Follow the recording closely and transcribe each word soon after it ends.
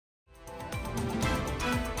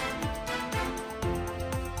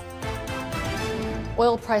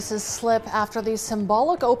Oil prices slip after the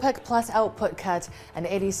symbolic OPEC Plus output cut, and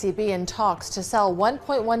ADCB in talks to sell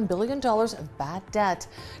 $1.1 billion of bad debt.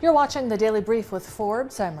 You're watching the Daily Brief with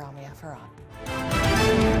Forbes. I'm Ramia Farad.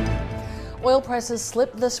 Oil prices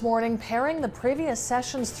slipped this morning, pairing the previous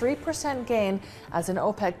session's 3% gain as an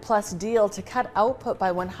OPEC Plus deal to cut output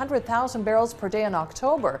by 100,000 barrels per day in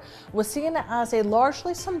October was seen as a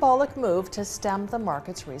largely symbolic move to stem the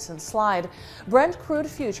market's recent slide. Brent crude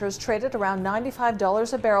futures traded around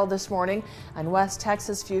 $95 a barrel this morning, and West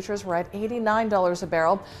Texas futures were at $89 a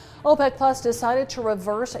barrel. OPEC Plus decided to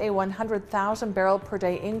reverse a 100,000 barrel per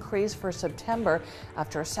day increase for September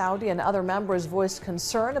after Saudi and other members voiced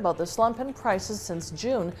concern about the slump in prices since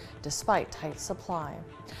June, despite tight supply.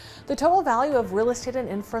 The total value of real estate and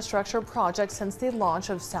infrastructure projects since the launch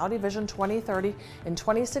of Saudi Vision 2030 in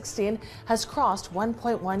 2016 has crossed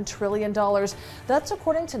 $1.1 trillion. That's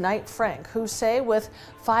according to Knight Frank, who say with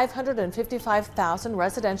 555,000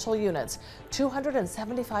 residential units,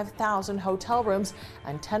 275,000 hotel rooms,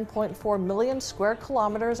 and 10.4 million square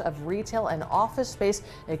kilometers of retail and office space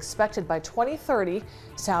expected by 2030,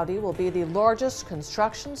 Saudi will be the largest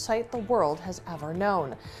construction site the world has ever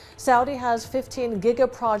known. Saudi has 15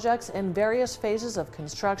 giga projects in various phases of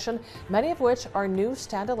construction, many of which are new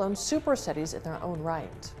standalone super cities in their own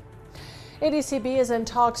right. ADCB is in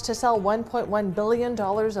talks to sell $1.1 billion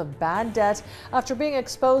of bad debt after being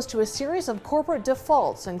exposed to a series of corporate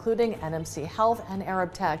defaults, including NMC Health and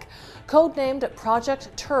Arab Tech. Codenamed Project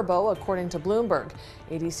Turbo, according to Bloomberg,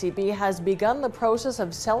 ADCB has begun the process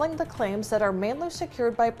of selling the claims that are mainly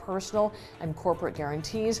secured by personal and corporate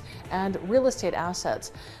guarantees and real estate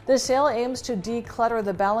assets. The sale aims to declutter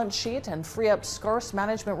the balance sheet and free up scarce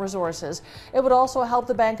management resources. It would also help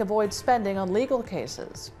the bank avoid spending on legal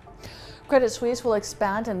cases. Credit Suisse will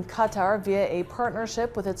expand in Qatar via a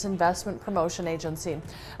partnership with its investment promotion agency.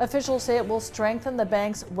 Officials say it will strengthen the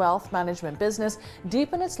bank's wealth management business,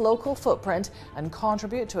 deepen its local footprint, and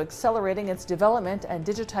contribute to accelerating its development and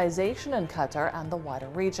digitization in Qatar and the wider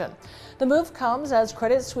region. The move comes as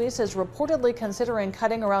Credit Suisse is reportedly considering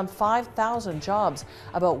cutting around 5,000 jobs,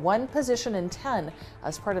 about one position in 10,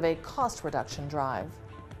 as part of a cost reduction drive.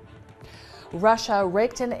 Russia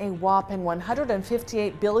raked in a whopping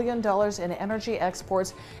 $158 billion in energy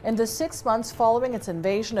exports in the 6 months following its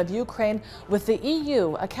invasion of Ukraine, with the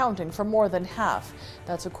EU accounting for more than half.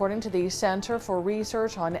 That's according to the Center for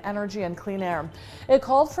Research on Energy and Clean Air. It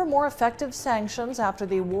called for more effective sanctions after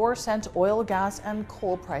the war sent oil, gas, and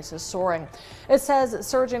coal prices soaring. It says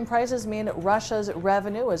surging prices mean Russia's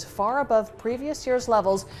revenue is far above previous year's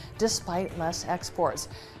levels despite less exports.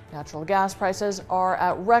 Natural gas prices are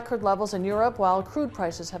at record levels in Europe, while crude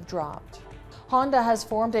prices have dropped. Honda has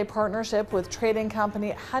formed a partnership with trading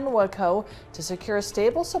company Hanwha Co. to secure a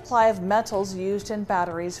stable supply of metals used in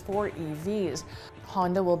batteries for EVs.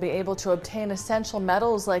 Honda will be able to obtain essential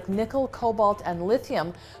metals like nickel, cobalt, and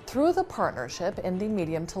lithium through the partnership in the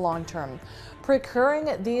medium to long term. Procuring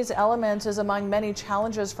these elements is among many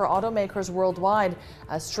challenges for automakers worldwide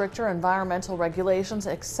as stricter environmental regulations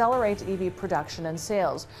accelerate EV production and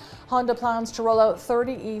sales. Honda plans to roll out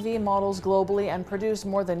 30 EV models globally and produce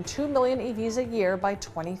more than 2 million EVs a year by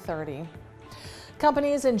 2030.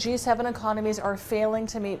 Companies in G7 economies are failing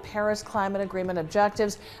to meet Paris Climate Agreement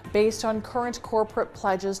objectives based on current corporate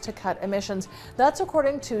pledges to cut emissions. That's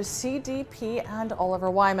according to CDP and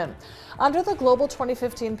Oliver Wyman. Under the Global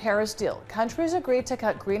 2015 Paris deal, countries agreed to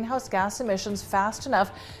cut greenhouse gas emissions fast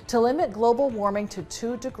enough to limit global warming to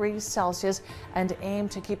 2 degrees Celsius and aim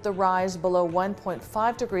to keep the rise below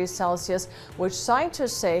 1.5 degrees Celsius, which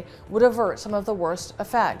scientists say would avert some of the worst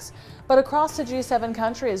effects. But across the G7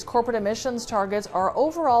 countries, corporate emissions targets are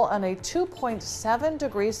overall on a 2.7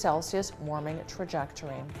 degrees Celsius warming trajectory.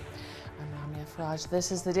 I'm Ramia Faraj.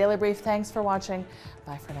 This is the Daily Brief. Thanks for watching.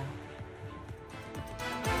 Bye for now.